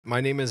My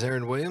name is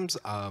Aaron Williams.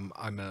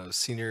 I'm a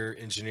senior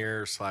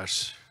engineer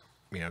slash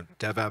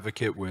dev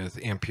advocate with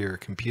Ampere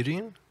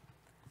Computing.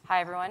 Hi,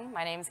 everyone.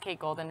 My name is Kate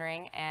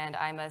Goldenring, and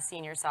I'm a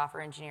senior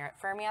software engineer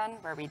at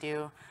Fermyon, where we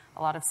do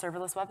a lot of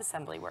serverless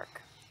WebAssembly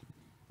work.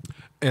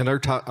 And our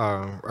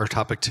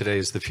topic today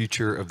is the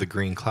future of the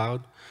green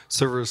cloud,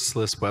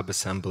 serverless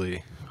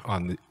WebAssembly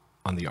on the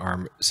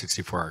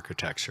ARM64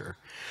 architecture.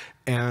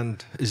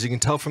 And as you can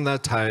tell from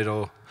that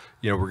title,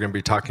 we're going to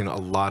be talking a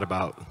lot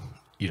about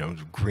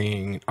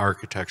green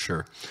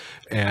architecture.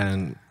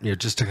 And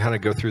just to kind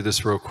of go through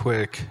this real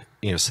quick,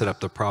 set up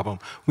the problem.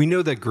 We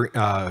know that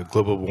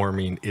global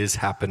warming is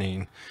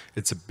happening.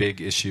 It's a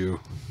big issue,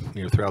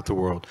 throughout the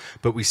world,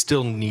 but we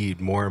still need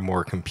more and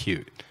more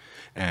compute.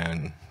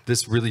 And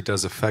this really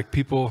does affect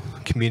people.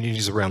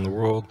 Communities around the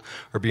world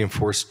are being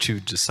forced to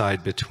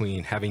decide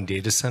between having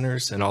data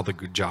centers and all the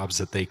good jobs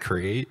that they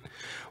create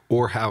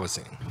or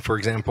housing. For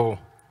example,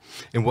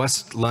 in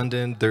West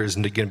London, there's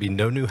going to be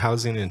no new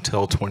housing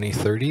until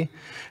 2030,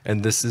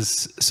 and this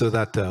is so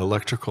that the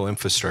electrical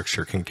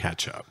infrastructure can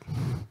catch up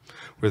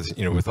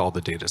with all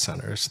the data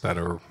centers that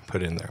are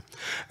put in there.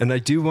 And I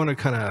do want to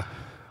kind of,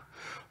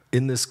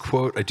 in this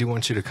quote, I do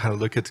want you to kind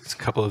of look at a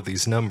couple of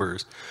these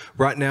numbers.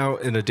 Right now,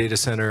 in a data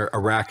center, a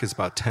rack is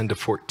about 10 to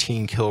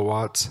 14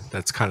 kilowatts.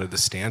 That's kind of the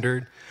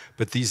standard.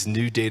 But these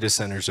new data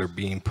centers are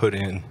being put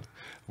in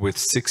with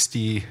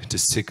 40 to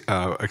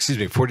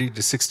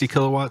 60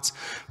 kilowatts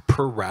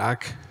per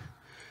rack,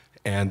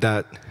 and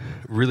that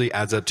really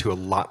adds up to a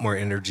lot more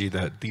energy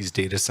that these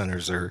data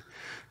centers are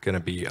going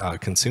to be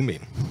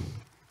consuming.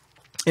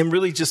 And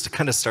really, just to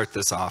kind of start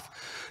this off,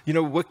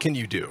 what can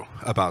you do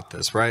about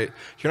this, right?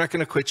 You're not going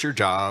to quit your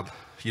job.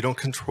 You don't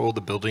control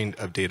the building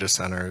of data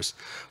centers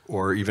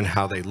or even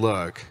how they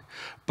look,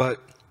 but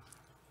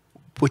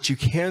what you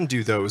can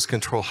do, though, is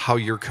control how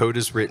your code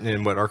is written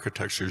and what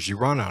architectures you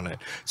run on it.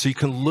 So you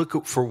can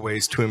look for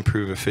ways to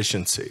improve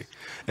efficiency.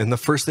 And the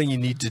first thing you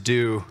need to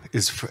do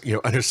is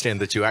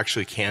understand that you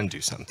actually can do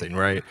something,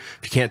 right? If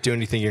you can't do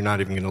anything, you're not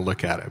even going to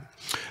look at it.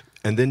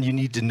 And then you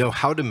need to know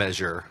how to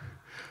measure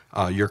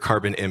your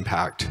carbon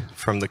impact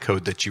from the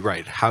code that you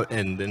write.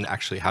 And then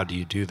actually, how do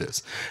you do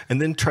this?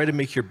 And then try to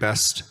make your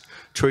best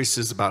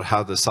choices about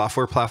how the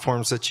software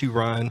platforms that you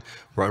run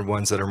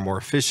ones that are more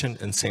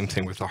efficient, and same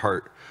thing with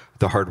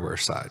the hardware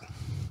side.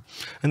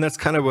 And that's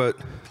kind of what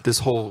this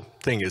whole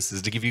thing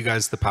is to give you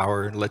guys the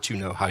power and let you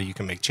know how you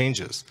can make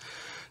changes.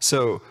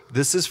 So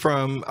this is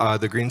from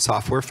the Green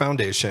Software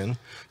Foundation.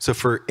 So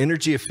for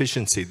energy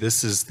efficiency,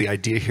 this is the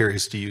idea here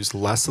is to use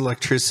less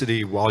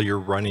electricity while you're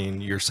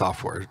running your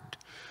software.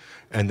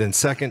 And then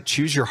second,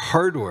 choose your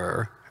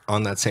hardware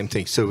on that same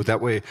thing. So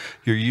that way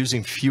you're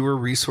using fewer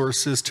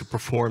resources to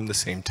perform the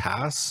same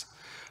tasks.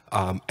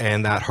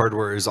 And that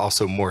hardware is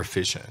also more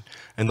efficient.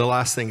 And the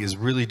last thing is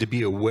really to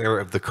be aware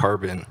of the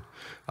carbon,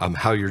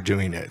 how you're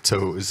doing it.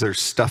 So is there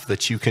stuff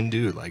that you can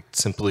do, like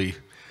simply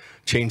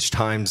change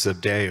times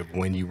of day of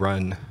when you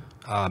run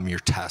your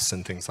tests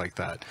and things like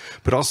that.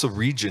 But also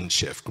region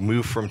shift,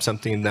 move from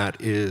something that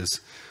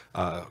is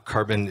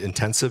carbon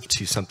intensive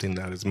to something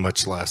that is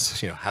much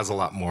less, has a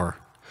lot more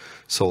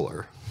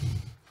solar.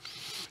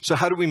 So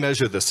how do we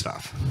measure this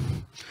stuff?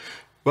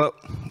 Well,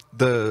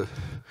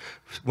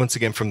 once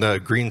again, from the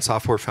Green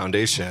Software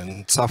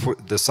Foundation,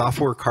 the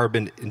software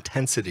carbon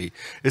intensity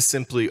is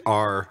simply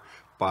amount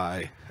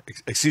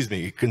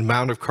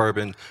of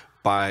carbon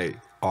by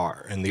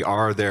R. And the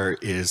R there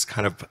is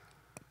kind of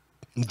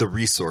the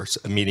resource,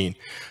 meaning,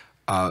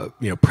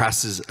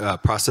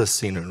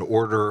 processing an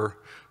order,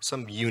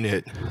 some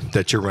unit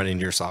that you're running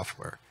your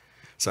software.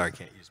 Sorry, I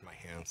can't use my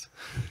hands.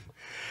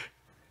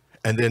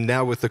 And then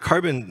now with the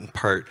carbon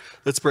part,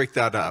 let's break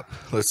that up.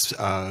 Let's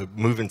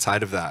move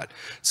inside of that.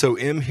 So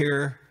M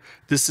here,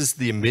 this is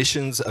the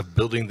emissions of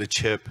building the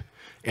chip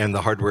and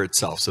the hardware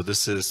itself. So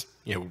this is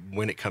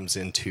when it comes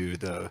into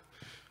the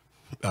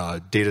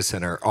data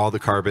center, all the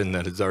carbon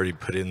that is already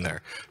put in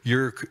there.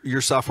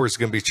 Your software is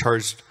going to be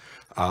charged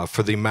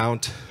for the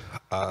amount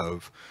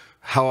of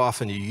how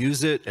often you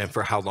use it and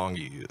for how long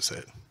you use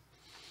it.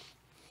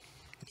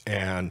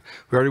 And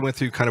we already went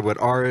through kind of what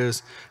R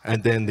is,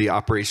 and then the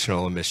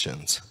operational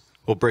emissions.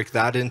 We'll break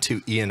that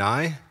into E and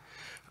I.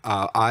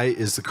 I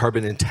is the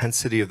carbon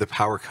intensity of the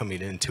power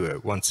coming into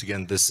it. Once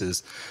again, this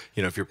is,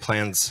 if your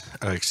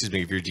if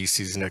your DC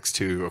is next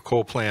to a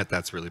coal plant,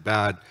 that's really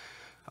bad.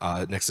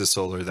 Next to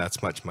solar,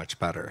 that's much, much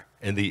better.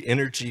 And the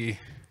energy,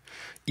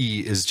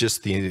 E, is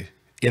just the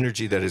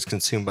energy that is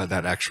consumed by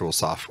that actual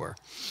software.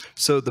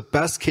 So the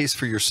best case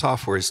for your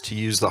software is to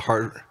use the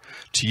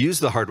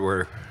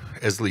hardware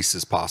as least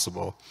as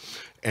possible,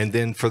 and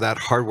then for that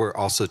hardware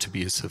also to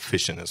be as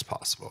efficient as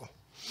possible.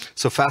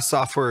 So fast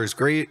software is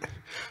great,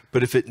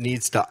 but if it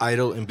needs to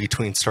idle in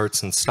between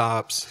starts and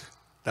stops,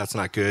 that's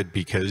not good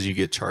because you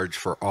get charged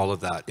for all of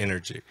that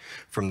energy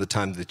from the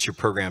time that your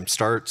program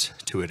starts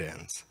to it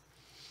ends.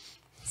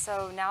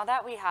 So now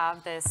that we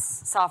have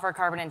this software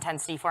carbon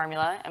intensity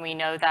formula, and we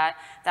know that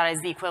that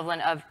is the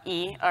equivalent of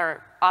E,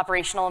 or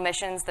operational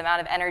emissions, the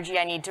amount of energy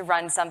I need to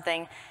run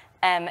something,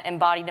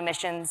 embodied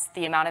emissions,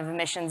 the amount of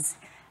emissions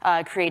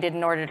created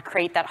in order to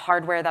create that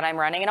hardware that I'm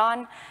running it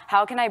on,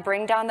 how can I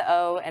bring down the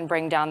O and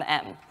bring down the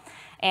M?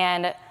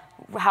 And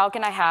how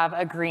can I have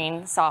a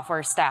green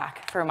software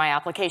stack for my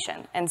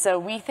application? And so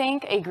we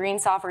think a green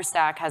software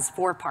stack has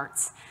 4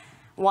 parts.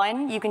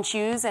 One, you can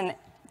choose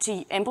to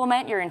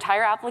implement your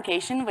entire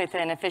application with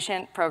an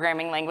efficient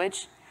programming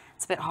language.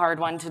 It's a bit hard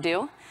one to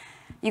do.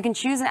 You can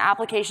choose an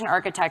application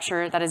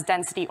architecture that is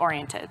density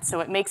oriented. So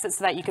it makes it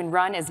so that you can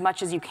run as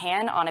much as you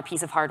can on a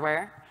piece of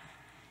hardware.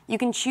 You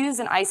can choose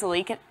an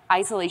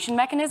isolation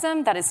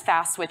mechanism that is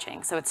fast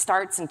switching. So it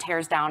starts and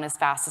tears down as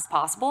fast as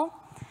possible.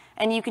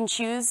 And you can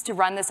choose to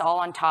run this all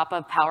on top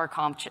of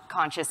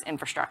power-conscious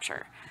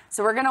infrastructure.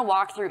 So we're going to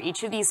walk through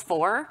each of these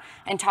 4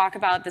 and talk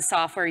about the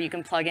software you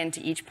can plug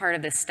into each part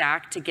of the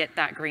stack to get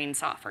that green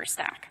software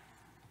stack.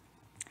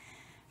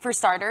 For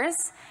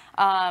starters,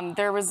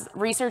 there was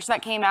research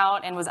that came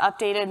out and was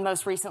updated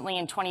most recently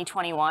in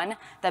 2021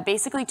 that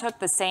basically took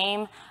the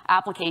same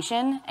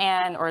application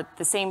or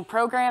the same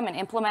program and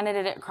implemented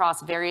it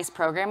across various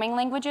programming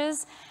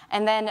languages,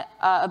 and then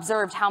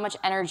observed how much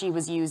energy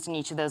was used in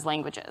each of those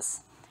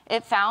languages.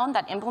 It found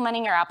that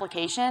implementing your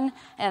application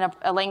in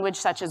a language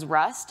such as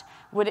Rust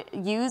would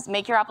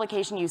make your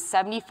application use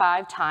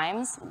 75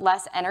 times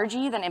less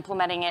energy than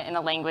implementing it in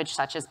a language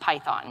such as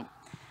Python.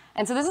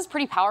 And so this is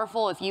pretty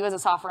powerful if you as a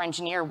software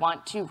engineer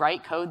want to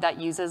write code that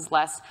uses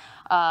less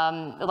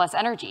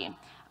energy.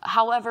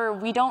 However,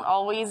 we don't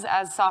always,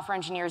 as software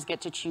engineers, get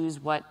to choose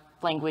what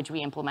language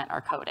we implement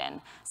our code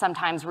in.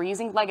 Sometimes we're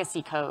using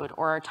legacy code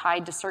or are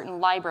tied to certain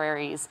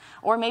libraries,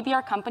 or maybe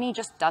our company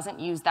just doesn't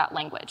use that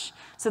language.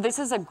 So this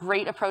is a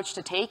great approach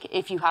to take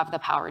if you have the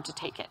power to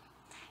take it.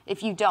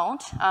 If you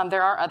don't,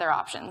 there are other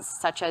options,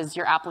 such as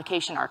your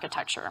application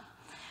architecture.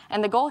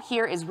 And the goal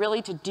here is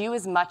really to do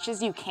as much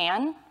as you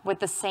can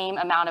with the same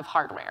amount of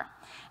hardware.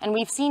 And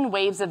we've seen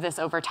waves of this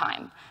over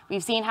time.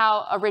 We've seen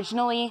how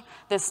originally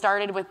this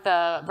started with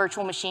the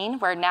virtual machine,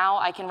 where now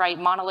I can write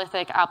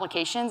monolithic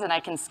applications and I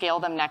can scale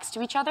them next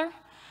to each other.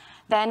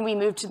 Then we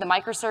moved to the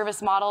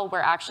microservice model,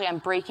 where actually I'm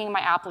breaking my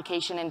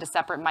application into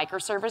separate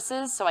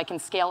microservices so I can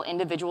scale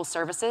individual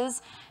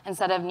services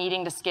instead of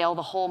needing to scale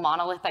the whole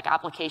monolithic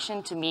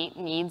application to meet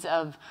needs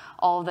of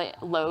all the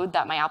load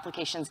that my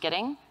application's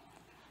getting.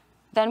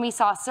 Then we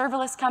saw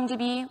serverless come to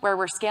be, where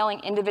we're scaling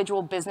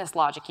individual business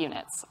logic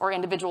units or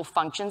individual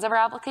functions of our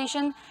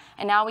application.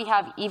 And now we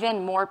have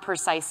even more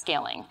precise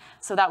scaling.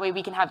 So that way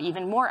we can have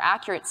even more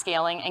accurate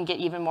scaling and get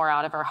even more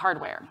out of our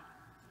hardware.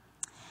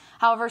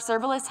 However,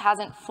 serverless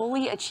hasn't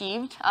fully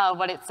achieved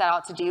what it set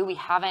out to do. We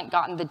haven't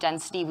gotten the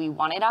density we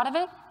wanted out of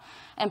it.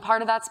 And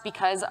part of that's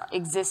because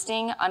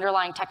existing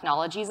underlying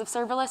technologies of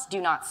serverless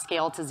do not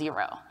scale to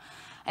 0.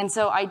 And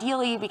so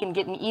ideally, we can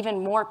get an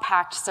even more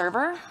packed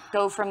server,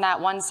 go from that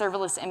one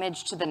serverless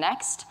image to the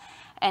next,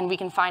 and we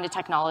can find a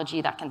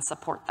technology that can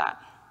support that.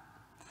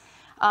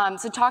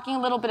 So talking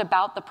a little bit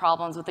about the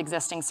problems with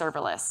existing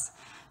serverless.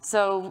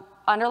 So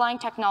underlying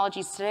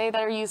technologies today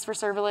that are used for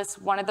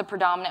serverless, one of the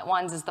predominant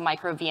ones is the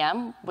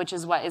MicroVM, which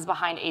is what is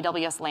behind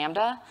AWS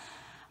Lambda.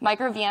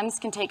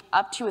 MicroVMs can take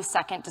up to a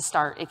second to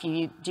start if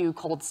you do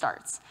cold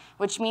starts,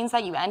 which means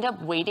that you end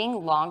up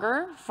waiting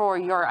longer for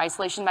your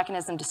isolation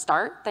mechanism to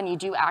start than you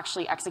do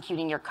actually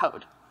executing your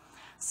code.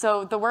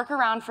 So the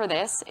workaround for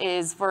this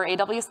is for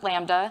AWS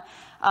Lambda,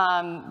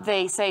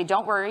 they say,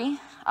 don't worry,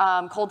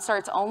 cold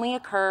starts only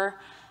occur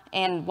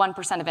in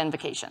 1% of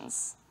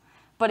invocations.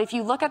 But if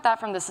you look at that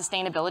from the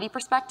sustainability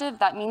perspective,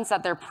 that means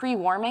that they're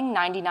pre-warming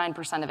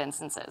 99% of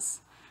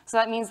instances. So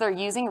that means they're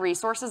using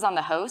resources on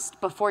the host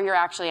before you're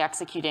actually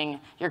executing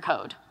your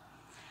code.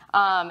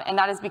 And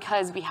that is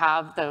because we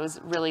have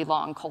those really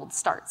long cold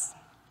starts.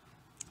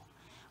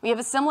 We have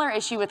a similar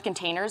issue with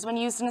containers when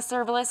used in a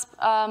serverless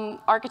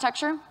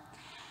architecture.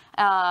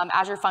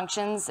 Azure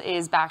Functions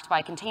is backed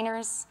by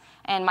containers.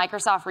 And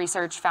Microsoft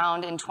research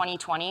found in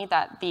 2020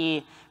 that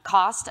the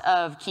cost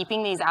of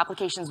keeping these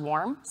applications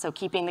warm, so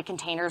keeping the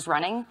containers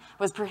running,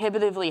 was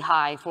prohibitively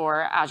high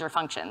for Azure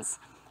Functions.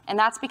 And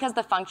that's because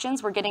the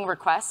functions were getting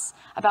requests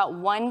about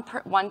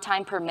one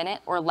time per minute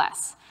or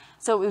less.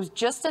 So it was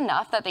just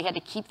enough that they had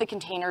to keep the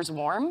containers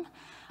warm,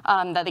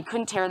 that they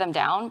couldn't tear them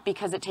down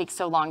because it takes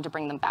so long to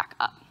bring them back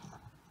up.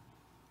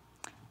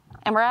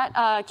 And we're at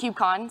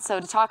KubeCon,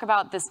 so to talk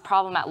about this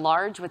problem at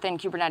large within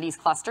Kubernetes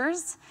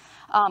clusters,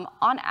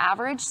 on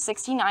average,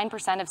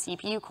 69% of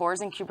CPU cores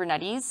in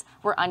Kubernetes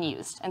were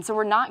unused. And so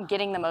we're not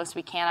getting the most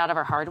we can out of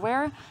our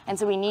hardware. And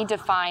so we need to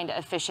find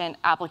efficient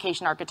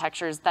application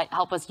architectures that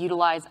help us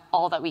utilize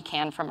all that we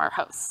can from our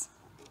hosts.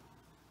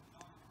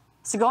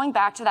 So going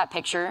back to that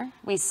picture,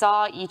 we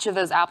saw each of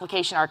those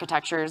application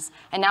architectures.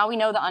 And now we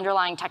know the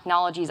underlying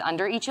technologies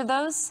under each of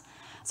those.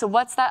 So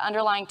what's that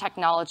underlying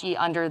technology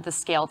under the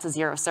scale to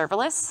 0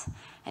 serverless?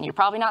 And you're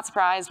probably not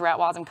surprised, we're at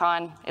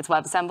WasmCon, it's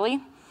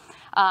WebAssembly.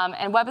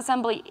 And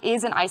WebAssembly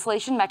is an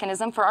isolation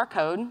mechanism for our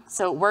code,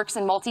 so it works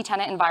in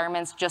multi-tenant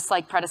environments just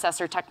like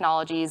predecessor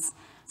technologies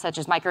such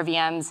as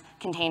MicroVMs,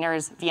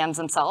 containers, VMs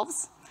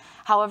themselves.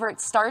 However,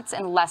 it starts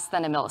in less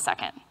than a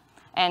millisecond.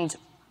 And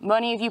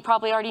many of you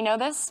probably already know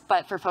this,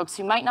 but for folks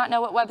who might not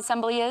know what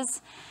WebAssembly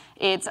is,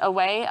 It's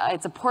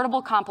a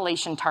portable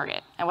compilation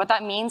target. And what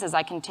that means is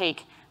I can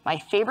take my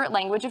favorite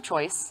language of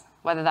choice,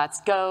 whether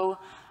that's Go,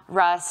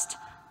 Rust,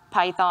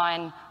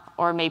 Python,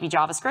 or maybe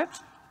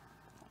JavaScript,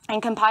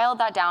 and compile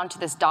that down to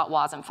this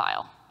 .wasm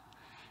file.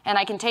 And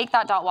I can take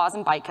that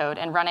 .wasm bytecode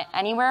and run it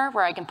anywhere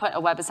where I can put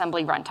a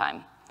WebAssembly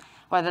runtime,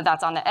 whether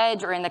that's on the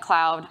edge or in the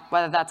cloud,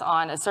 whether that's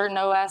on a certain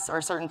OS or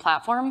a certain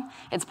platform.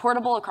 It's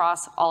portable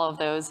across all of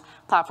those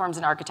platforms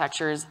and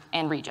architectures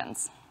and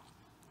regions.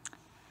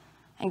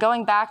 And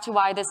going back to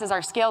why this is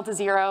our scale to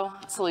zero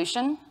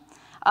solution,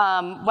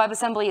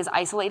 WebAssembly is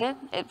isolated.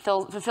 It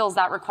fulfills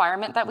that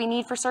requirement that we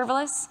need for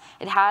serverless.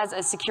 It has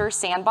a secure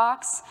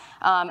sandbox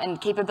and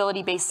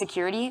capability-based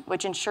security,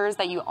 which ensures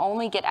that you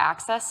only get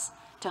access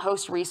to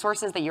host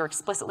resources that you're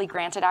explicitly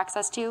granted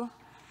access to.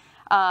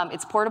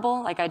 It's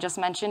portable, like I just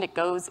mentioned.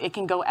 It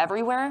can go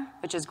everywhere,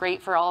 which is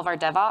great for all of our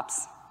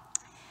DevOps.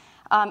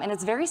 And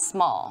it's very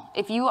small.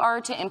 If you are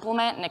to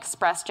implement an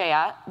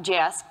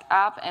Express.js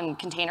app and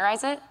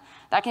containerize it,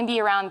 that can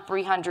be around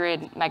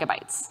 300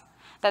 megabytes.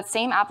 That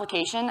same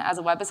application as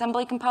a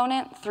WebAssembly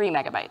component, 3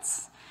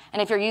 megabytes.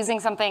 And if you're using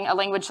a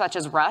language such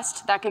as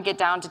Rust, that could get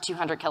down to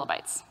 200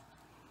 kilobytes.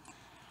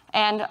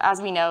 And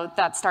as we know,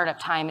 that startup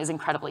time is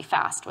incredibly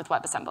fast with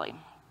WebAssembly.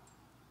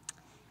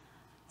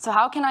 So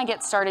how can I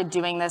get started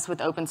doing this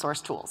with open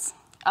source tools?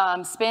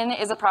 Spin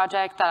is a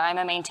project that I'm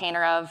a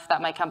maintainer of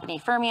that my company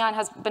Fermyon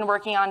has been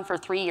working on for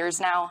 3 years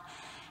now.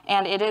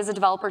 And it is a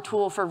developer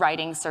tool for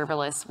writing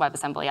serverless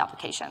WebAssembly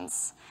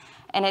applications.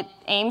 And it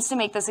aims to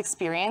make this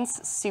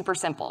experience super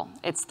simple.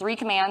 It's 3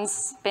 commands: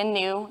 spin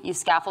new, you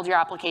scaffold your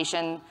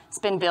application;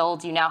 spin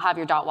build, you now have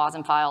your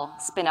 .wasm file;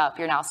 spin up,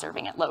 you're now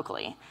serving it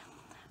locally.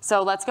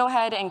 So let's go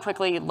ahead and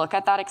quickly look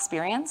at that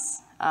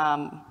experience.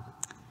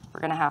 We're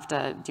going to have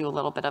to do a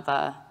little bit of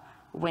a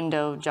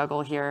window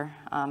juggle here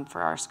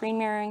for our screen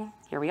mirroring.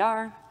 Here we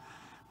are.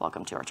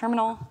 Welcome to our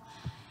terminal.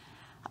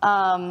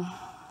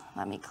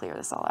 Let me clear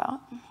this all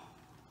out.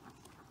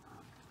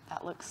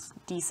 That looks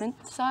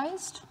decent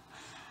sized.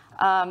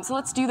 So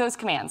let's do those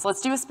commands.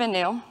 Let's do a spin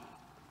new.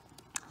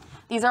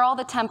 These are all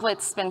the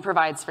templates Spin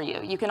provides for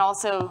you. You can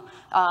also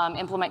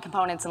implement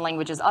components in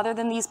languages other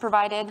than these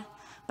provided,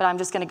 but I'm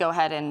just going to go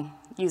ahead and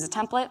use a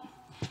template.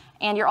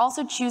 And you're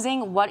also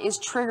choosing what is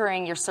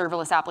triggering your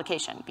serverless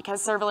application,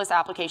 because serverless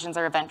applications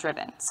are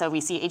event-driven. So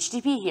we see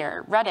HTTP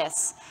here,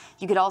 Redis.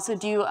 You could also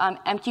do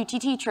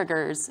MQTT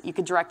triggers. You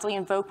could directly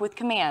invoke with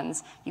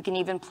commands. You can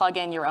even plug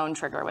in your own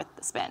trigger with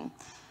the Spin.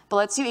 But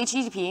let's do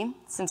HTTP.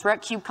 Since we're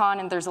at KubeCon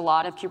and there's a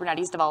lot of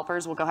Kubernetes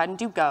developers, we'll go ahead and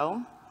do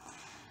Go.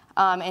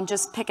 And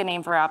just pick a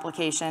name for our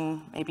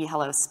application, maybe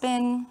Hello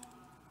Spin.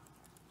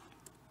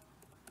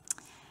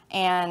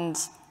 And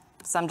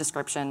some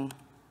description.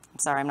 I'm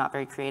sorry, I'm not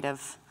very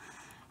creative.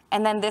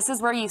 And then this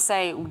is where you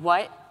say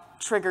what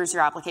triggers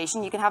your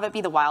application. You can have it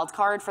be the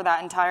wildcard for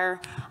that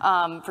entire,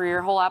 for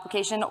your whole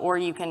application, or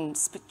you can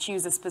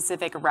choose a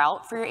specific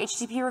route for your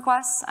HTTP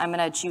requests. I'm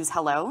going to choose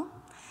hello.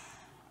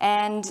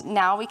 And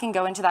now we can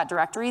go into that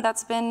directory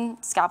that's been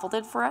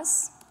scaffolded for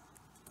us.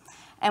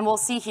 And we'll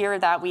see here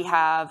that we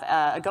have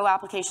a Go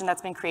application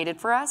that's been created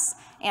for us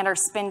and our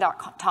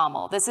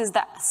spin.toml. This is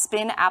the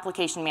Spin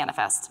application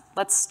manifest.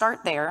 Let's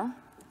start there.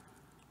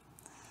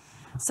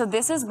 So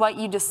this is what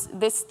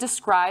this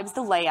describes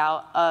the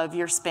layout of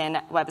your Spin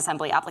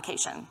WebAssembly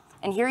application.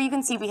 And here you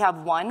can see we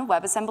have one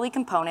WebAssembly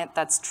component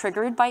that's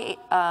triggered by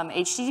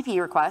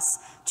HTTP requests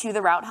to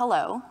the route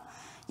hello.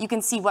 You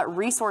can see what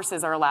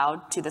resources are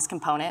allowed to this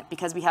component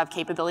because we have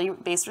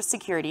capability-based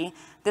security.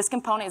 This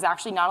component is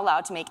actually not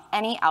allowed to make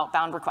any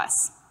outbound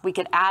requests. We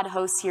could add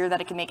hosts here that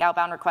it can make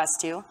outbound requests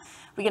to.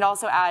 We can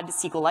also add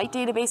SQLite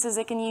databases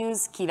it can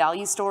use, key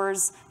value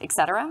stores, et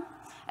cetera.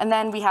 And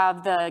then we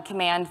have the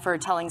command for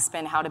telling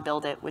Spin how to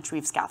build it, which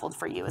we've scaffolded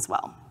for you as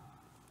well.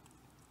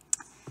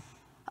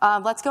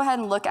 Let's go ahead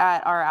and look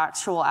at our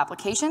actual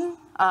application.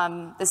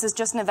 This is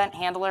just an event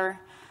handler,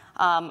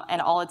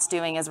 and all it's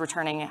doing is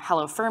returning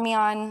hello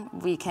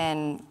Fermyon. We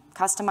can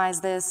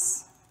customize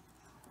this.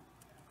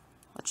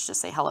 Let's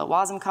just say hello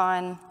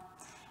WasmCon.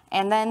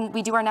 And then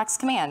we do our next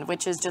command,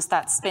 which is just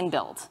that spin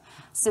build.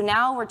 So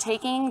now we're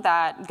taking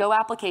that Go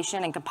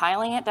application and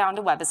compiling it down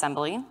to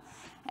WebAssembly.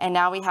 And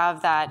now we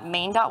have that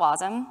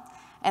main.wasm,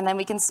 and then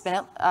we can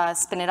spin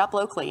it up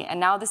locally. And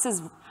now this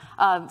is,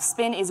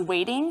 Spin is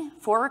waiting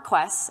for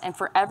requests, and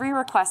for every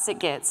request it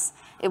gets,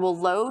 it will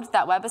load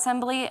that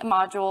WebAssembly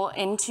module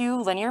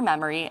into linear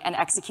memory and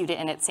execute it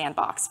in its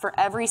sandbox. For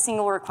every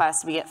single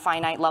request, we get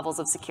finite levels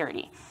of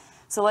security.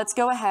 So let's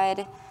go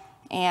ahead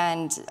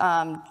and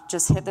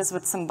just hit this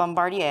with some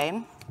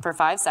Bombardier for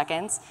 5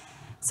 seconds.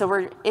 So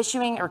we're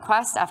issuing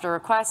request after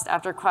request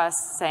after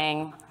request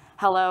saying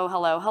hello,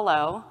 hello,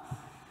 hello.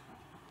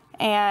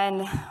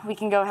 And we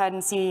can go ahead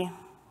and see,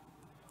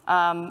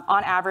 on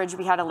average,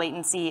 we had a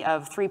latency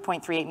of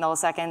 3.38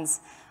 milliseconds,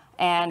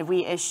 and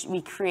we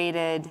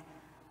created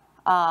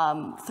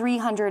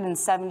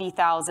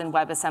 370,000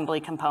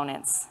 WebAssembly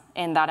components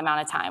in that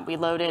amount of time. We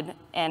loaded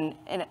and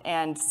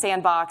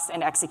sandboxed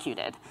and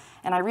executed.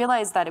 And I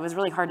realized that it was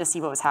really hard to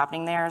see what was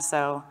happening there,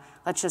 so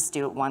let's just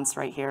do it once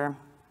right here.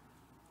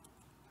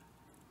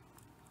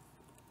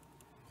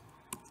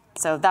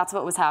 So that's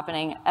what was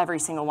happening every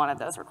single one of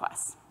those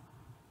requests.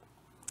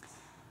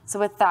 So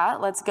with that,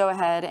 let's go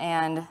ahead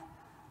and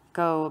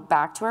go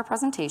back to our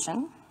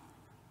presentation.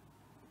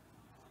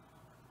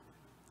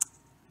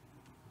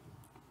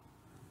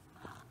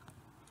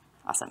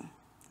 Awesome.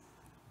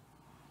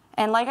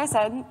 And like I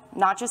said,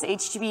 not just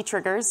HTTP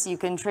triggers. You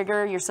can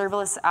trigger your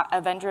serverless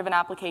event-driven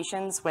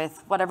applications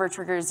with whatever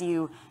triggers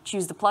you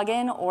choose to plug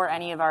in or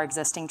any of our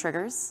existing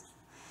triggers.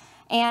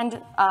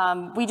 And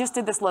we just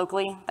did this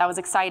locally. That was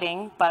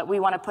exciting, but we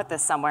want to put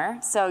this somewhere.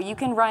 So you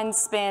can run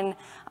Spin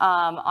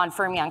on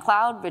Fermyon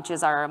Cloud, which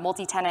is our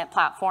multi-tenant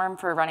platform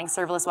for running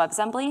serverless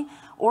WebAssembly,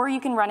 or you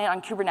can run it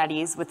on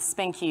Kubernetes with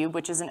SpinKube,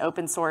 which is an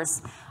open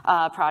source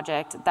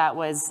project that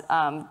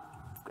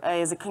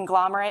is a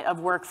conglomerate of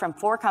work from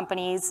 4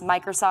 companies,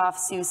 Microsoft,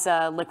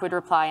 SUSE, Liquid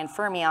Reply, and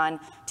Fermyon,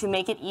 to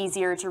make it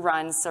easier to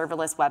run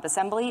serverless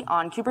WebAssembly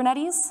on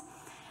Kubernetes.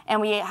 And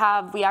we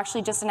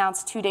actually just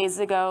announced 2 days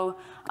ago,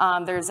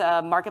 there's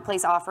a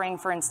marketplace offering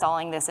for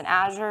installing this in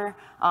Azure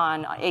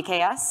on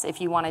AKS.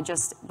 If you want to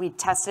we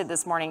tested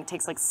this morning, it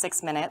takes like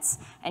 6 minutes,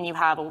 and you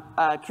have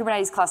a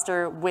Kubernetes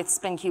cluster with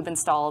SpinKube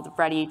installed,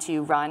 ready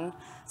to run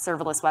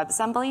serverless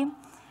WebAssembly.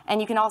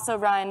 And you can also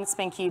run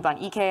SpinKube on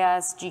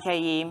EKS,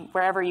 GKE,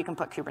 wherever you can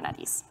put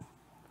Kubernetes.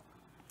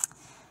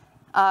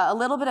 A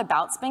little bit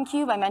about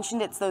SpinKube. I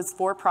mentioned it's those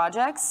 4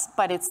 projects,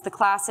 but it's the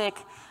classic,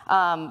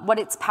 what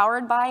it's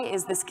powered by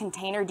is this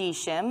containerd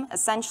shim.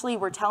 Essentially,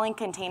 we're telling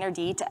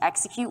containerd to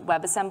execute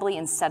WebAssembly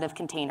instead of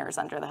containers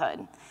under the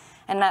hood.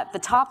 And at the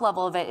top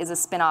level of it is a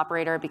spin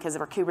operator because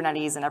of our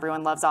Kubernetes, and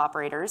everyone loves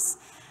operators.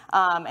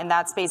 And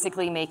that's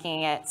basically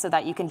making it so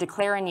that you can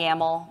declare in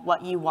YAML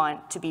what you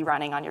want to be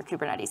running on your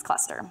Kubernetes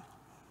cluster.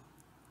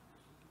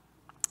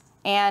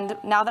 And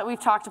now that we've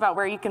talked about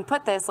where you can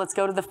put this, let's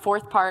go to the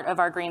 4th part of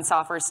our green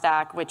software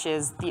stack, which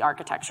is the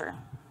architecture.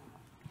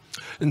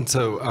 And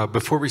so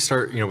before we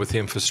start with the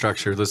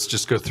infrastructure, let's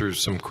just go through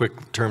some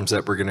quick terms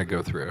that we're going to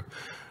go through,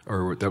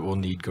 or that we'll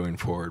need going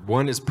forward.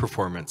 One is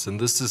performance, and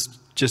this is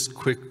just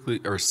quickly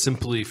or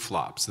simply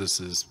flops. This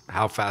is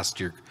how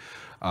fast your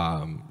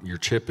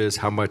chip is,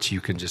 how much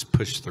you can just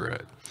push through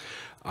it.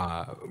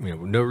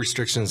 No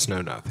restrictions,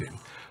 no nothing.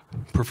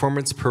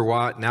 Performance per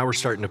watt, now we're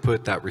starting to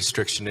put that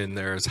restriction in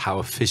there as how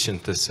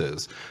efficient this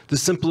is. The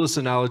simplest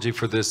analogy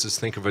for this is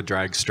think of a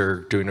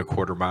dragster doing a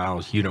 1/4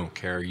 mile. You don't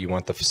care, you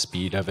want the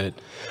speed of it.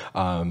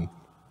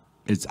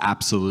 It's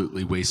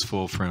absolutely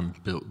wasteful from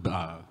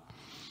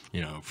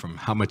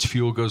how much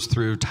fuel goes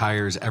through,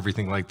 tires,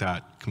 everything like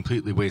that.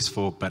 Completely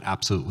wasteful, but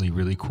absolutely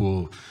really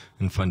cool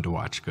and fun to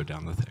watch go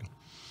down the thing.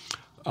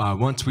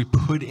 Once we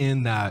put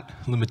in that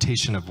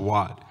limitation of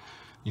watt,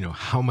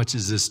 how much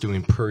is this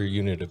doing per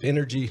unit of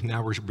energy?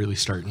 Now we're really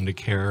starting to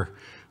care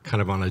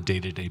kind of on a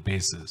day-to-day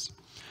basis.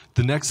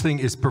 The next thing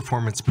is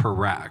performance per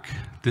rack.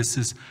 This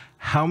is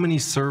how many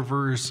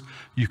servers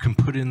you can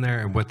put in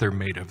there and what they're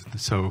made of.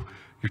 So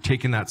you're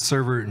taking that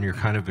server and you're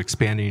kind of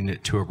expanding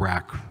it to a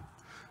rack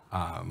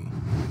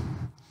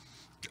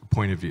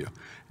point of view.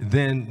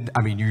 Then,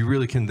 you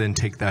really can then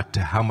take that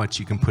to how much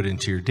you can put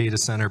into your data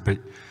center, but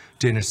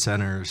data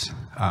centers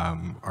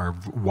are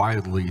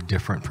wildly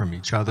different from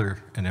each other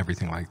and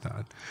everything like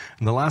that.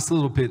 And the last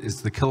little bit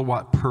is the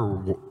kilowatts per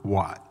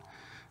rack.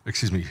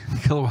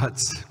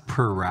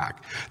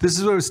 This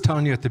is what I was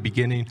telling you at the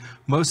beginning.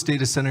 Most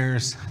data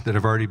centers that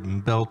have already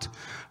been built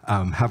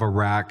have a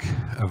rack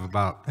of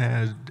about,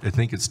 I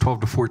think it's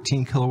 12 to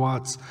 14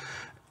 kilowatts.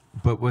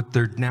 But what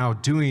they're now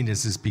doing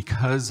is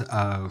because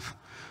of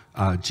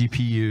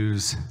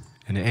GPUs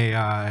and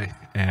AI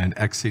and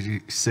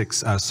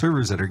x86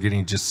 servers that are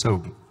getting just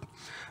so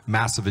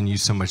massive and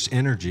use so much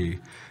energy,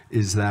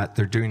 is that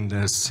they're doing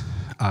this,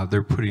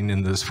 they're putting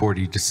in those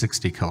 40 to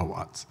 60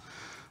 kilowatts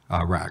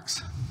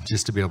racks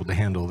just to be able to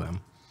handle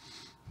them.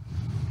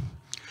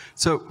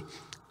 So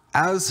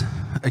as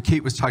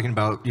Kate was talking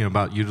about,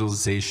 about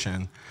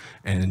utilization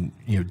and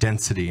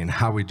density and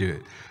how we do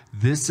it,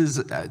 this is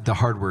the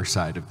hardware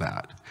side of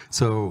that.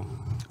 So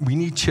we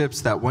need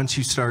chips that once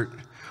you start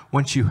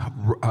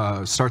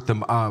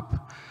them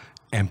up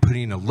and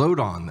putting a load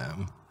on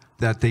them,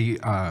 that they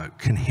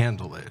can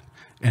handle it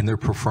and their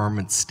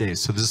performance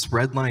stays. So this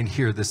red line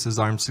here, this is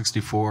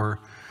ARM64.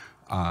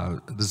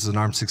 This is an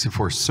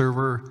ARM64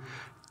 server.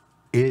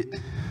 It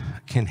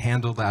can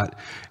handle that,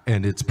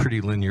 and it's pretty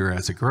linear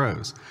as it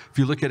grows. If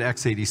you look at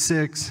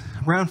x86,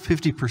 around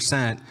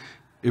 50%,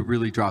 it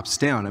really drops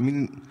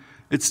down.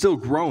 It's still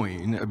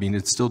growing.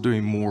 It's still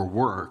doing more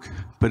work,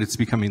 but it's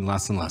becoming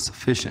less and less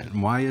efficient.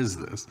 And why is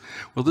this?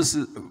 Well, this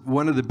is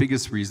one of the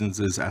biggest reasons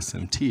is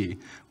SMT,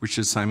 which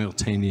is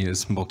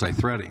simultaneous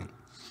multi-threading,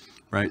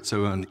 right?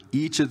 So on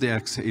each of the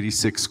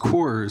x86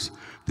 cores,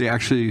 they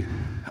actually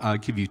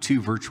give you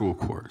 2 virtual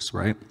cores,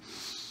 right?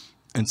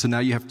 And so now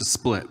you have to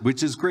split,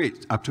 which is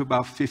great, up to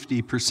about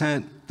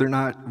 50%. They're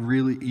not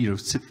really,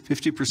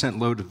 50%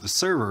 load of the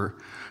server,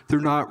 they're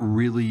not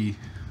really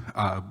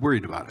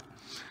worried about it.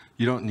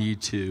 You don't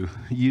need to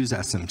use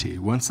SMT.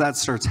 Once that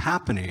starts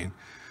happening,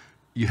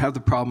 you have the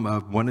problem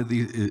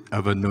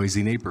of a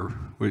noisy neighbor.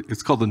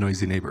 It's called the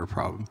noisy neighbor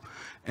problem.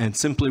 And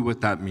simply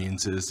what that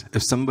means is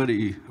if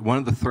one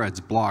of the threads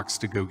blocks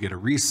to go get a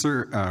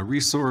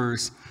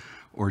resource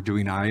or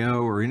doing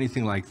I/O or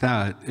anything like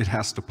that, it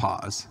has to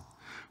pause,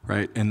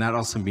 right? And that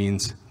also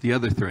means the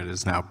other thread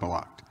is now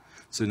blocked.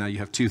 So now you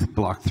have two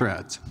blocked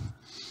threads.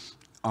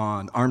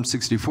 On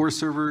ARM64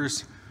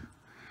 servers,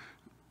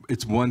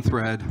 it's one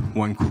thread,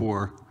 one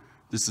core.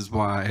 This is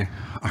why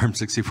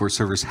ARM64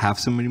 servers have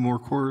so many more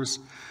cores,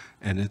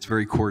 and it's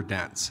very core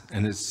dense.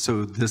 And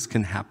so this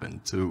can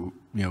happen. So,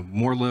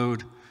 more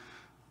load,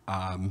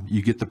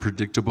 you get the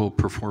predictable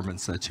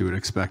performance that you would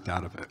expect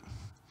out of it.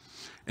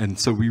 And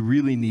so we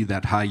really need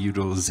that high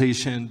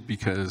utilization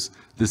because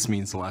this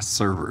means less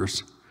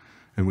servers,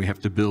 and we have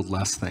to build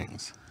less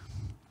things.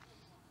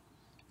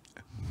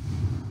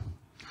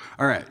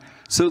 All right.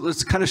 So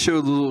let's kind of show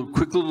a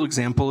quick little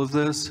example of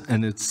this,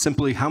 and it's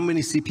simply how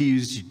many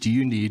CPUs do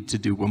you need to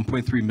do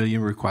 1.3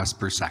 million requests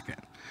per second?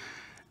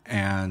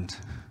 And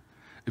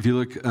if you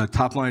look,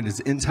 top line is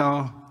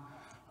Intel.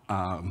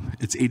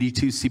 It's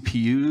 82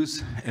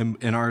 CPUs,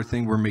 and in our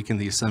thing, we're making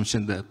the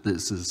assumption that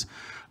this is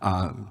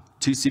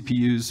 2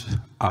 CPUs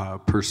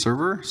per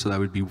server, so that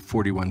would be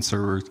 41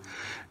 servers.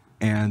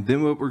 And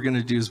then what we're going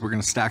to do is we're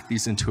going to stack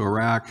these into a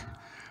rack.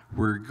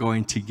 We're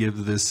going to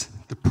give this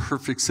the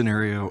perfect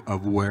scenario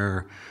of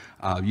where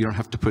you don't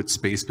have to put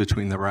space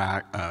between the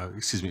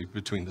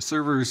between the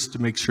servers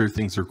to make sure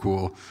things are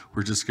cool.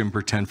 We're just going to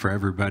pretend for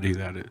everybody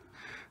that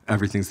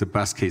everything's the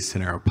best case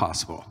scenario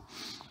possible.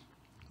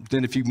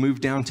 Then if you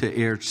move down to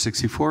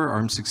Arch64,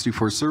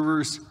 ARM64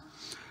 servers,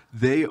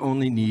 they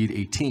only need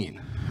 18.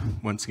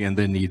 Once again,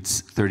 they need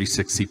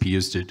 36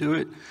 CPUs to do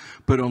it,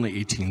 but only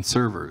 18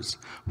 servers.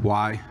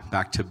 Why?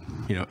 Back to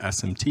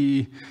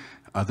SMT,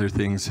 other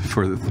things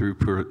for the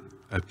throughput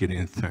of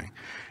getting the thing.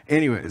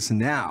 Anyways,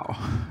 now,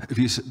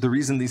 the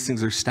reason these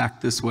things are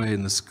stacked this way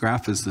and this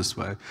graph is this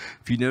way,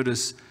 if you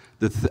notice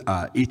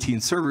the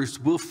 18 servers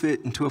will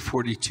fit into a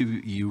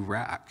 42U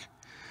rack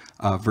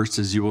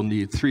versus you will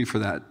need 3 for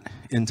that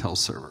Intel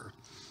server.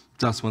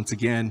 Thus, once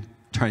again,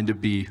 trying to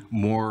be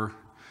more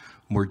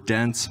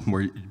dense,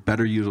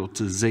 better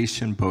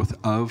utilization both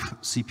of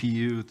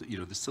CPU,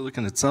 the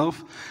silicon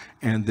itself,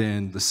 and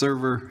then the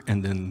server,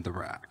 and then the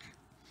rack.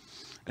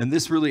 And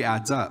this really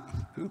adds up.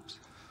 Oops.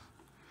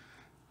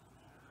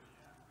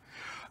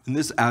 And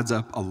this adds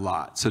up a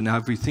lot. So now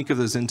if we think of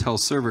those Intel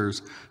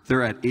servers,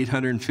 they're at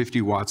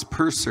 850 watts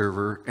per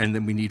server, and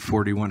then we need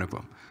 41 of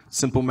them.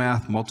 Simple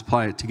math,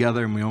 multiply it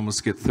together, and we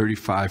almost get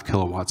 35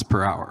 kilowatts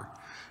per hour.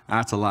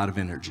 That's a lot of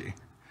energy.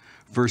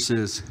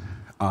 Versus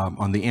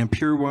on the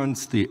Ampere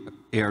ones, the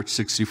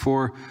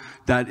Arch64,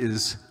 that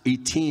is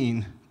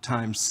 18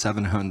 times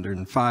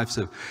 705,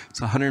 so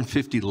it's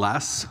 150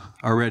 less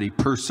already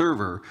per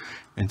server,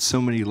 and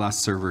so many less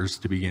servers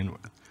to begin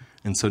with.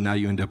 And so now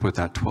you end up with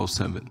that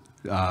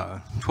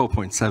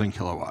 12.7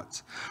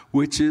 kilowatts,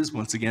 which is,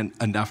 once again,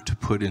 enough to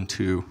put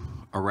into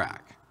a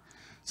rack.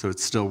 So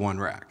it's still one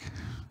rack.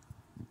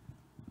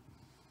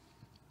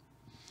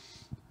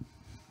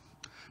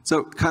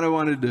 So kind of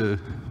wanted to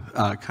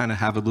kind of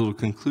have a little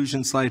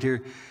conclusion slide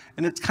here.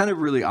 And it's kind of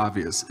really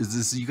obvious, is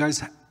this you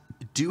guys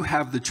do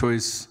have the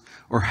choice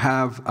or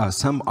have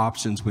some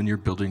options when you're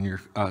building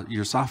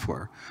your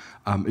software.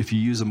 If you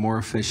use a more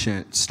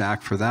efficient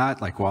stack for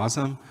that, like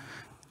Wasm,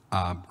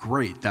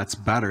 great, that's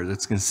better.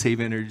 That's going to save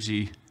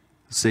energy,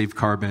 save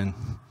carbon,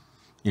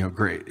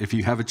 great. If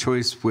you have a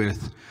choice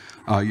with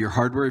your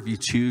hardware, if you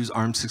choose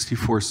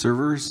ARM64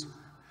 servers,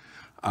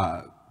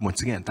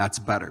 once again, that's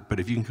better. But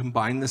if you can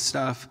combine this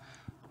stuff,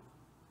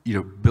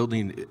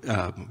 building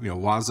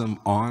Wasm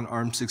on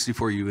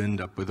ARM64, you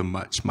end up with a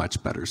much,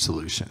 much better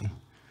solution.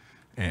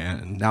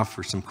 And now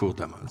for some cool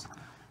demos.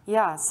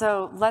 Yeah,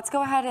 so let's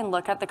go ahead and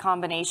look at the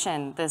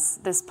combination,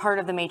 this part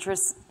of the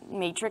matrix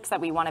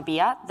that we want to be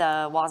at,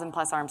 the Wasm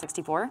plus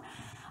ARM64.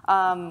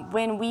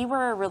 When we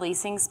were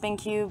releasing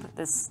SpinKube,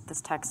 this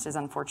text is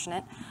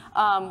unfortunate.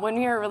 When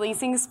we were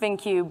releasing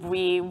SpinKube,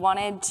 we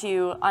wanted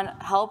to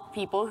help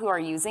people who are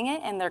using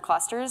it in their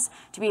clusters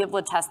to be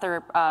able to test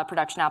their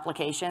production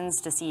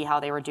applications to see how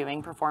they were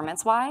doing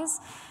performance-wise.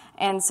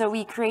 And so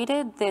we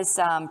created this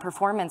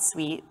performance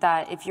suite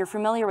that, if you're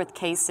familiar with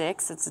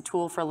K6, it's a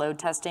tool for load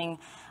testing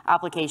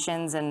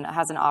applications and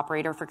has an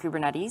operator for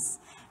Kubernetes.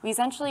 We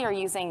essentially are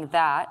using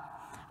that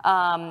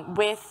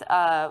with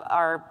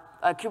our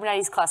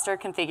Kubernetes cluster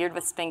configured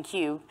with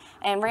SpinKube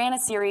and ran a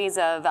series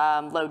of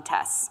load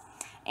tests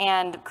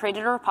and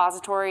created a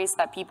repository so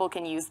that people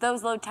can use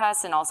those load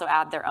tests and also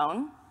add their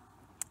own.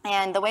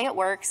 And the way it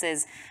works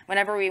is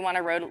whenever we want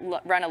to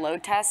run a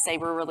load test, say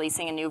we're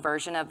releasing a new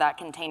version of that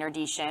container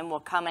dshim, we'll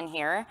come in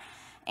here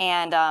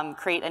and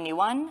create a new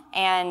one.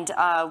 And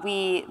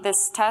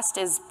this test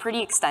is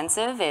pretty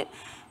extensive. It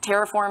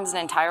terraforms an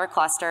entire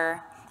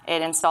cluster,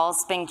 it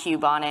installs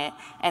SpinKube on it,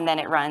 and then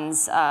it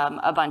runs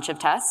a bunch of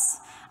tests.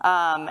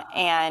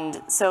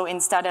 And so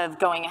instead of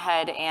going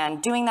ahead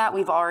and doing that,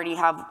 we've already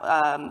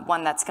have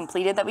one that's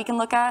completed that we can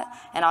look at,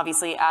 and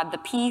obviously add the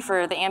P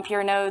for the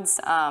Ampere nodes.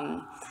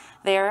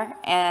 there,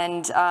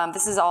 and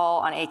this is all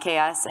on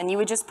AKS, and you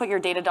would just put your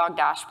Datadog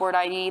dashboard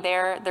ID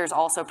there. There's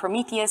also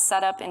Prometheus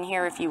set up in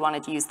here if you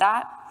wanted to use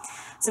that.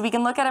 So we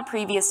can look at a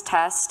previous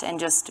test and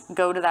just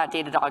go to that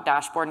Datadog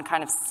dashboard and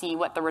kind of see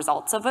what the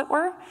results of it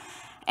were.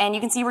 And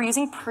you can see we're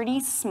using pretty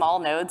small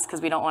nodes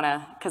because we don't want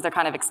to, because they're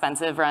kind of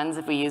expensive runs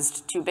if we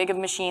used too big of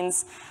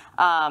machines.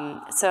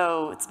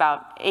 So it's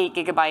about 8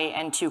 GB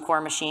and 2 core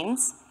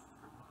machines.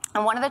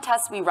 And one of the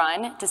tests we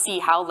run to see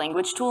how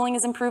language tooling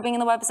is improving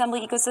in the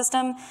WebAssembly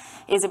ecosystem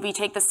is if we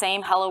take the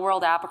same Hello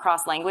World app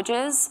across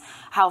languages,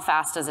 how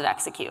fast does it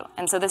execute?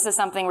 And so this is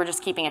something we're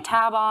just keeping a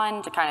tab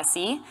on to kind of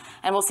see.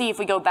 And we'll see if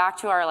we go back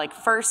to our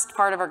first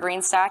part of our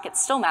green stack, it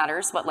still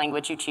matters what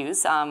language you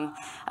choose.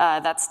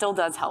 That still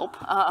does help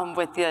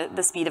with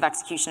the speed of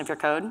execution of your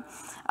code.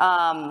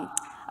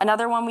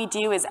 Another one we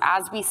do is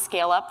as we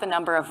scale up the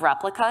number of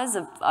replicas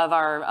of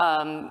our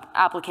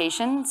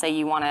application, say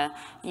you want to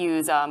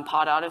use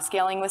pod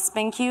auto-scaling with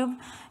SpinKube,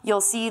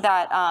 you'll see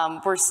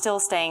that we're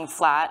still staying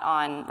flat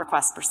on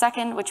requests per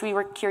second, which we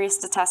were curious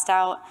to test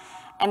out.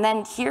 And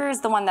then here's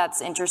the one that's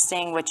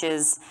interesting, which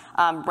is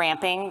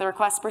ramping the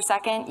requests per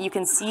second. You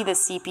can see the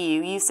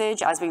CPU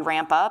usage as we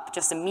ramp up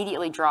just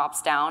immediately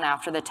drops down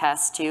after the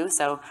test too,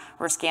 so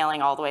we're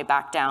scaling all the way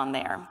back down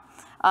there.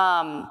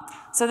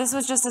 So this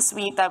was just a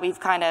suite that we've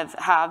kind of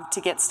have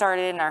to get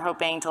started and are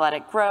hoping to let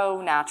it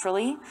grow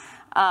naturally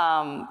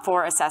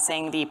for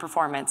assessing the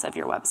performance of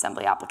your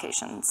WebAssembly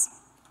applications.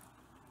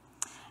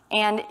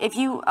 And if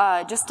you,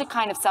 just to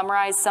kind of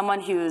summarize,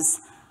 someone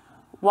who's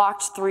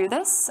walked through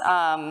this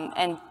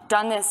and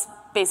done this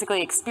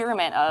basically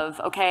experiment of,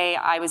 okay,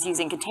 I was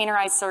using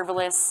containerized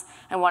serverless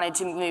and wanted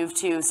to move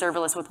to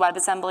serverless with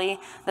WebAssembly.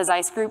 The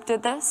Zeiss group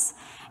did this.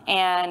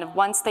 And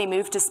once they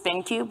moved to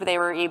SpinKube, they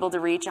were able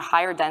to reach a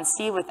higher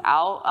density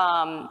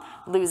without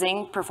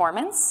losing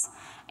performance.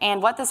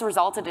 And what this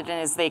resulted in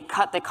is they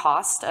cut the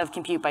cost of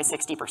compute by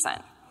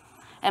 60%.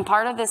 And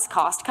part of this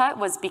cost cut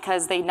was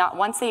because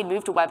once they had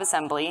moved to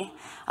WebAssembly,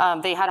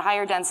 they had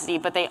higher density,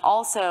 but they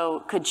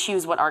also could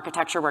choose what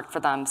architecture worked for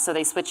them. So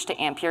they switched to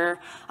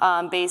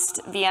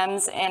Ampere-based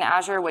VMs in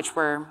Azure, which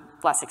were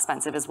less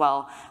expensive as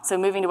well. So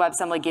moving to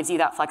WebAssembly gives you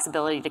that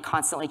flexibility to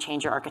constantly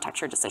change your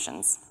architecture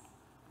decisions.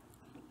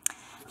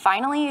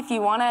 Finally, if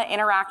you want to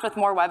interact with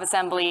more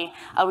WebAssembly,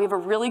 we have a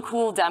really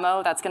cool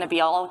demo that's going to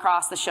be all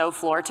across the show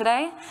floor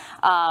today.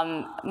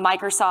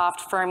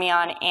 Microsoft,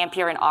 Fermyon,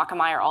 Ampere, and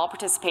Akamai are all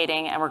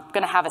participating, and we're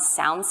going to have a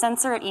sound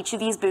sensor at each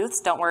of these booths.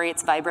 Don't worry,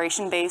 it's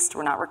vibration-based.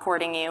 We're not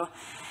recording you.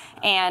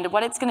 And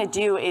what it's going to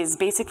do is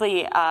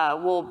basically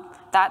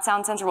that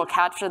sound sensor will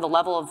capture the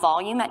level of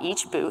volume at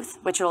each booth,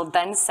 which will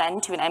then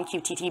send to an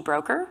MQTT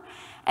broker.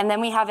 And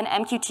then we have an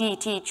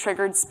MQTT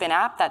triggered spin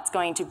app that's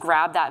going to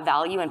grab that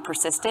value and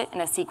persist it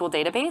in a SQL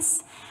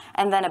database.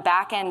 And then a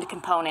back-end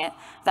component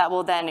that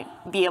will then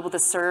be able to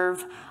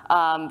serve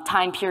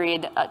time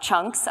period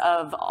chunks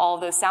of all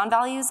those sound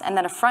values. And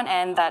then a front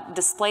end that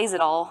displays it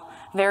all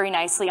very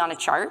nicely on a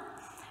chart.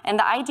 And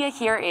the idea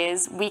here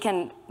is we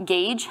can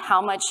gauge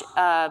how much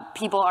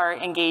people are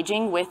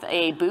engaging with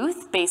a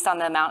booth based on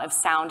the amount of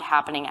sound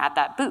happening at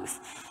that booth.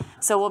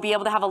 So we'll be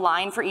able to have a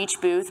line for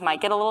each booth,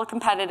 might get a little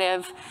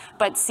competitive,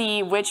 but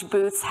see which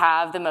booths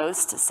have the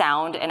most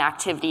sound and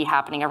activity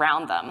happening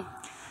around them.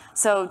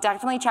 So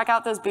definitely check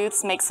out those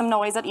booths, make some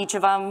noise at each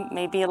of them,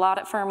 maybe a lot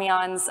at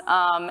Fermyon's,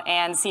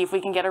 and see if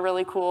we can get a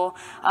really cool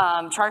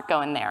chart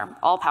going there,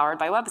 all powered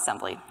by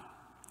WebAssembly.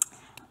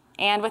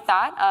 And with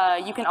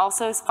that, you can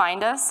also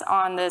find us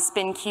on the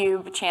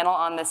SpinKube channel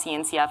on the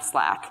CNCF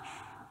Slack.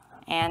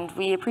 And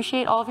we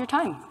appreciate all of your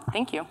time.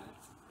 Thank you.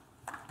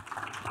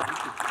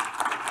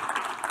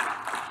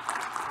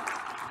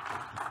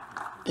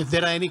 If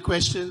there are any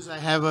questions, I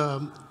have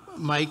a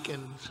mic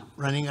and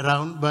running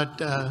around.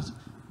 But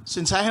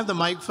since I have the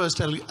mic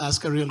first, I'll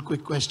ask a real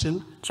quick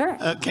question. Sure.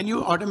 Can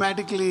you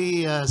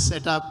automatically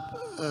set up,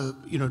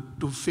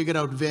 to figure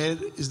out where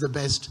is the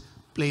best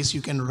place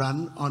you can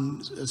run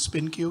on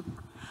SpinKube?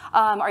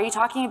 Are you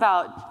talking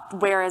about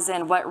where as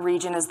in what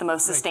region is the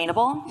most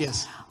sustainable?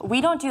 Yes. We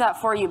don't do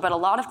that for you, but a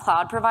lot of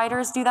cloud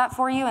providers do that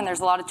for you, and there's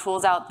a lot of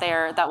tools out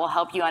there that will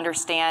help you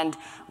understand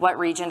what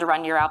region to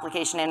run your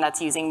application in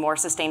that's using more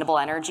sustainable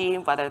energy,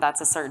 whether that's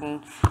a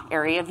certain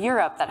area of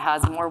Europe that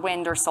has more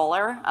wind or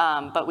solar,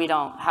 but we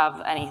don't have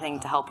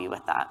anything to help you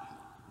with that.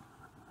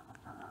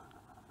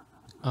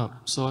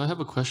 So I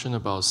have a question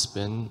about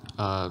Spin,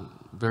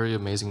 very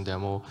amazing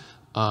demo.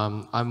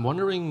 I'm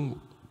wondering,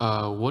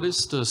 what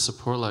is the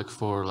support like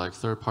for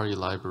third-party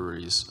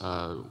libraries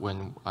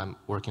when I'm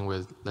working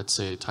with, let's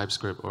say,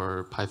 TypeScript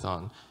or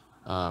Python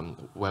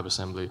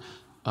WebAssembly?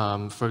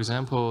 For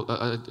example,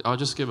 I'll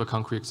just give a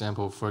concrete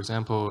example. For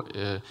example,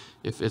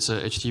 if it's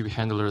a HTTP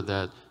handler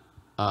that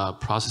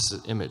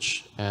processes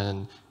image,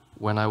 and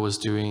when I was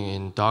doing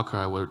in Docker,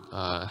 I would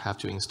have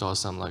to install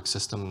some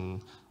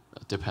system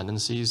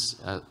dependencies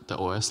at the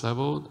OS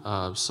level.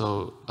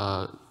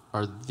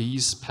 Are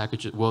these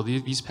packages, will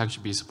these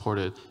packages be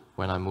supported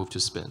when I move to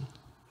Spin?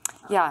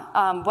 Yeah,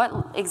 what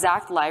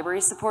exact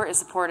library support is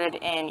supported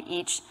in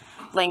each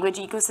Language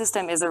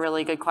ecosystem is a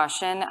really good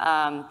question,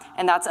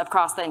 and that's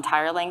across the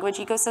entire language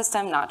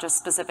ecosystem, not just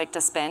specific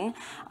to Spin.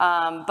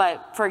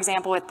 But for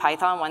example, with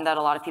Python, one that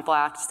a lot of people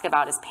ask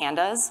about is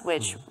pandas,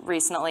 which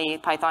recently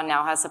Python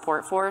now has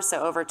support for.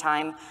 So over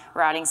time,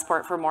 we're adding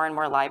support for more and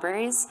more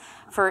libraries.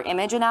 For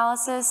image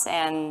analysis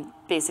and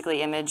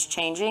basically image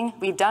changing,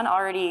 we've done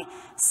already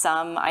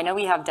some, I know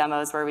we have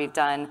demos where we've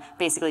done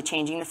basically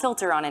changing the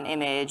filter on an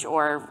image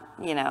or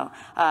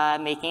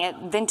making it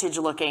vintage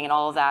looking and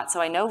all of that.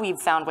 So I know we've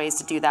found ways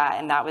to do that,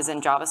 and that was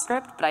in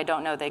JavaScript, but I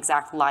don't know the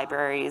exact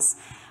libraries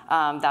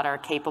that are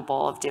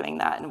capable of doing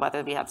that and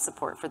whether we have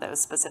support for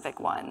those specific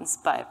ones.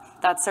 But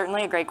that's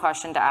certainly a great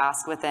question to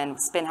ask within.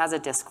 Spin has a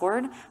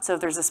Discord, so if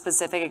there's a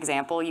specific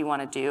example you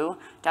want to do,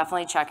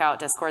 definitely check out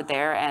Discord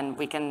there, and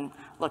we can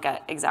look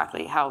at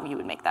exactly how you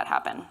would make that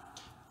happen.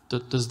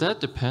 Does that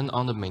depend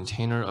on the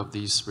maintainer of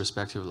these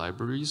respective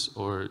libraries,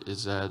 or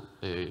is that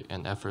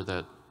an effort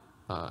that,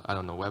 I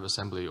don't know,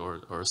 WebAssembly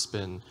or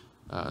Spin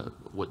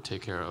would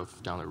take care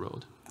of down the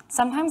road?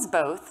 Sometimes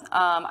both.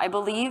 I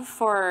believe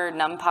for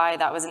NumPy,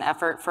 that was an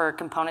effort for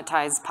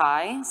componentized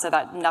Pi, so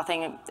that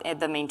nothing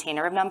the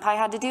maintainer of NumPy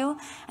had to do.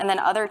 And then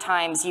other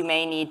times, you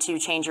may need to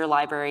change your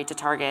library to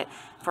target,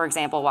 for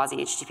example,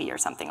 WASI-HTTP or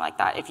something like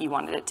that, if you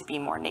wanted it to be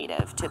more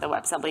native to the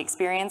WebAssembly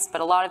experience.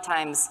 But a lot of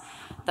times,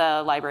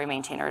 the library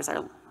maintainers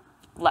are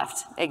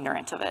left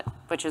ignorant of it,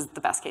 which is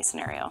the best case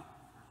scenario.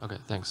 OK,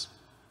 thanks.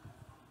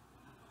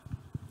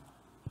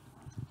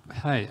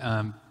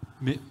 Hi.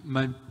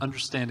 My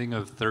understanding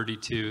of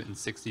 32 and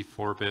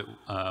 64-bit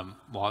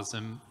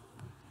Wasm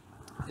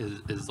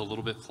is a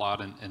little bit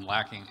flawed and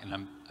lacking,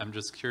 and I'm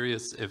just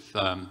curious if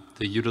the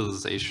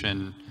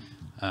utilization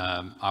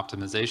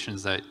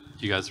optimizations that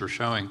you guys were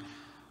showing,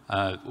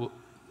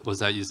 was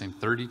that using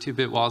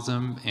 32-bit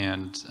Wasm,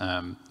 and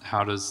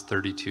how does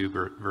 32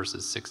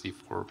 versus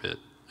 64-bit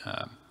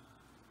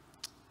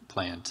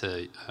play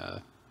into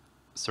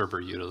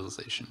server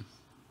utilization?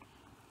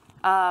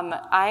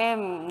 I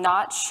am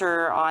not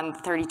sure on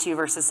 32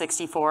 versus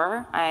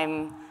 64.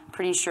 I'm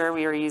pretty sure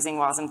we were using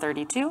Wasm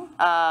 32,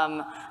 but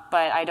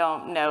I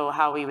don't know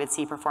how we would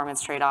see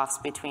performance trade-offs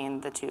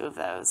between the two of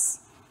those.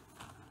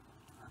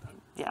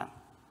 Yeah,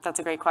 that's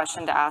a great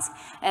question to ask.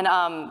 And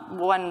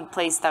one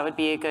place that would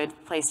be a good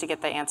place to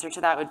get the answer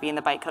to that would be in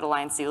the Bytecode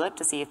Alliance Zulip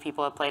to see if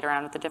people have played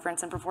around with the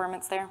difference in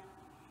performance there.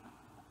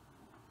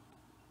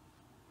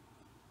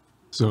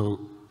 So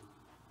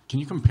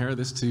can you compare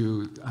this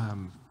to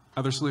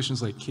other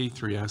solutions like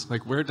K3s?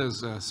 Like, where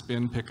does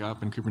Spin pick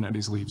up and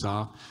Kubernetes leaves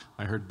off?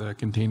 I heard the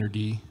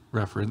containerd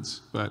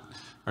reference, but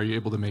are you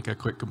able to make a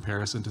quick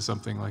comparison to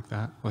something like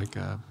that? Like,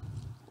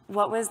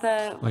 what was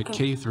the? Like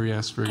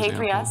K3s, for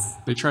example.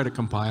 K3s? They try to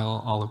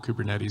compile all of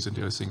Kubernetes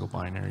into a single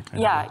binary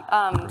kind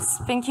of approach.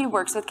 SpinKube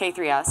works with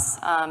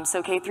K3s.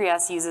 So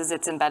K3s uses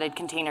its embedded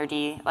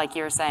containerd. Like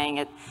you were saying,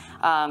 it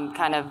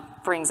kind of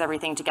brings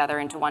everything together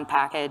into one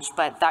package,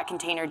 but that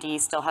containerd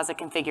still has a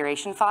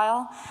configuration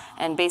file.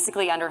 And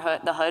basically under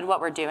the hood, what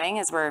we're doing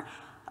is we're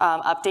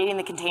updating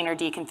the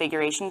containerd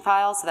configuration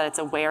file so that it's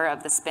aware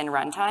of the Spin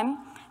runtime.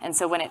 And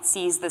so when it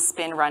sees the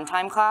Spin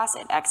runtime class,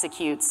 it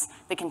executes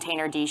the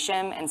containerd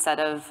shim instead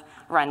of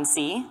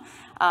runc.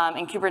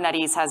 And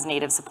Kubernetes has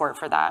native support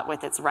for that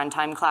with its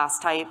runtime class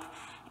type.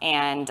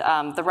 And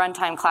the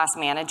runtime class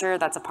manager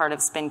that's a part of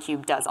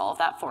SpinKube does all of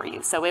that for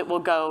you. So it will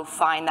go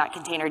find that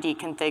containerd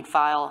config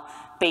file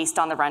based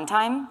on the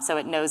runtime, so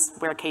it knows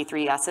where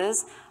K3s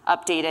is,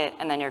 update it,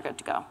 and then you're good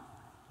to go.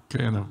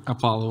 Okay, and a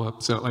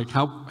follow-up. So like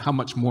how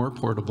much more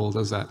portable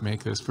does that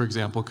make this? For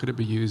example, could it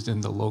be used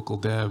in the local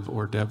dev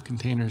or dev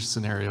containers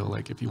scenario?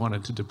 Like if you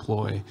wanted to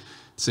deploy,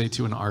 say,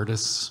 to an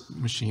artist's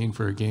machine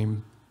for a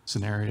game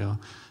scenario,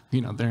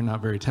 they're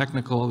not very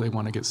technical. They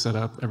want to get set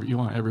up. You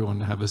want everyone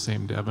to have the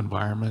same dev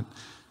environment.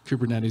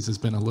 Kubernetes has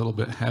been a little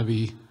bit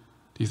heavy.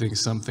 Do you think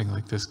something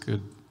like this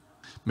could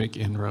make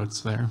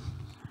inroads there?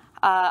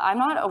 I'm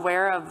not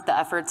aware of the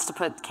efforts to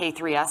put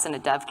K3s in a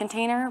dev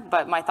container,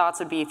 but my thoughts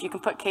would be if you can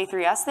put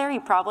K3s there,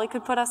 you probably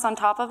could put us on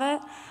top of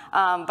it.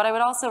 But I would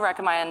also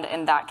recommend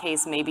in that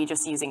case maybe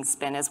just using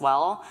Spin as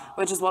well,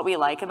 which is what we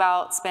like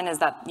about Spin is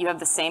that you have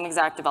the same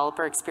exact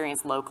developer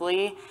experience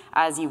locally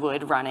as you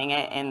would running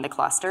it in the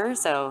cluster.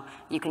 So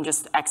you can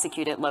just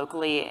execute it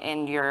locally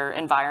in your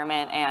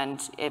environment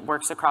and it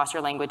works across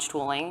your language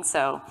tooling.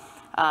 So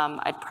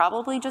I'd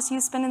probably just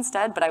use Spin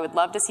instead, but I would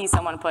love to see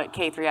someone put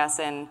K3s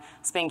in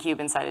SpinKube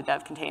inside a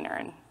dev container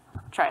and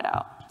try it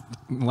out.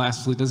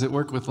 Lastly, does it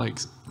work with like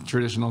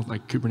traditional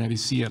like Kubernetes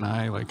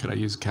CNI? Like could I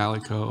use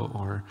Calico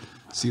or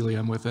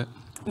Cilium with it?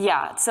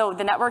 Yeah, so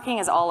the networking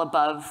is all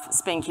above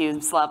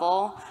SpinKube's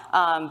level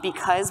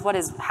because what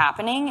is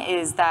happening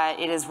is that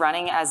it is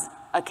running as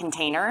a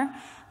container.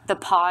 The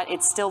pod,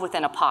 it's still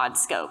within a pod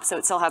scope, so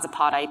it still has a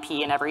pod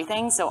IP and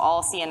everything, so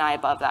all CNI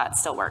above that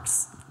still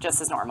works just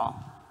as normal.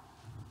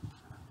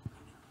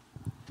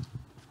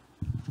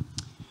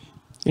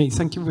 Hey,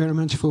 thank you very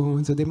much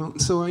for the demo.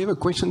 So I have a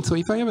question. So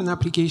if I have an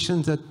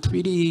application that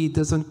really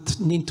doesn't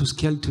need to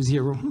scale to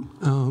 0,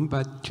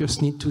 but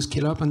just need to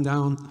scale up and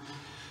down,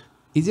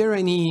 is there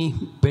any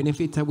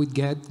benefit I would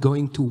get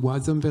going to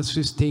Wasm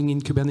versus staying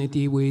in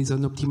Kubernetes with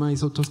an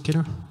optimized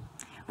autoscaler?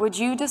 Would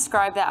you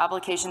describe the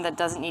application that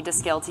doesn't need to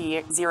scale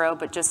to 0,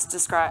 but just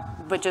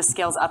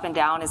scales up and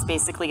down as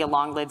basically a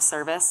long-lived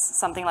service,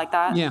 something like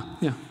that? Yeah,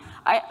 yeah.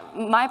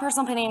 My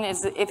personal opinion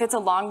is if it's a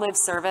long-lived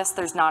service,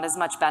 there's not as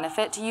much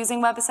benefit to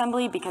using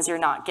WebAssembly because you're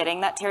not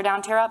getting that tear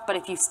down, tear up. But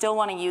if you still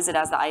want to use it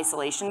as the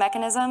isolation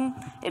mechanism,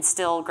 it's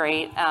still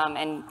great,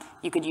 and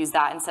you could use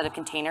that instead of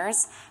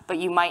containers. But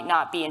you might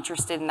not be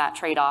interested in that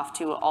trade-off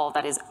to all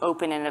that is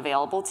open and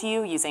available to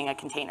you using a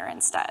container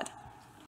instead.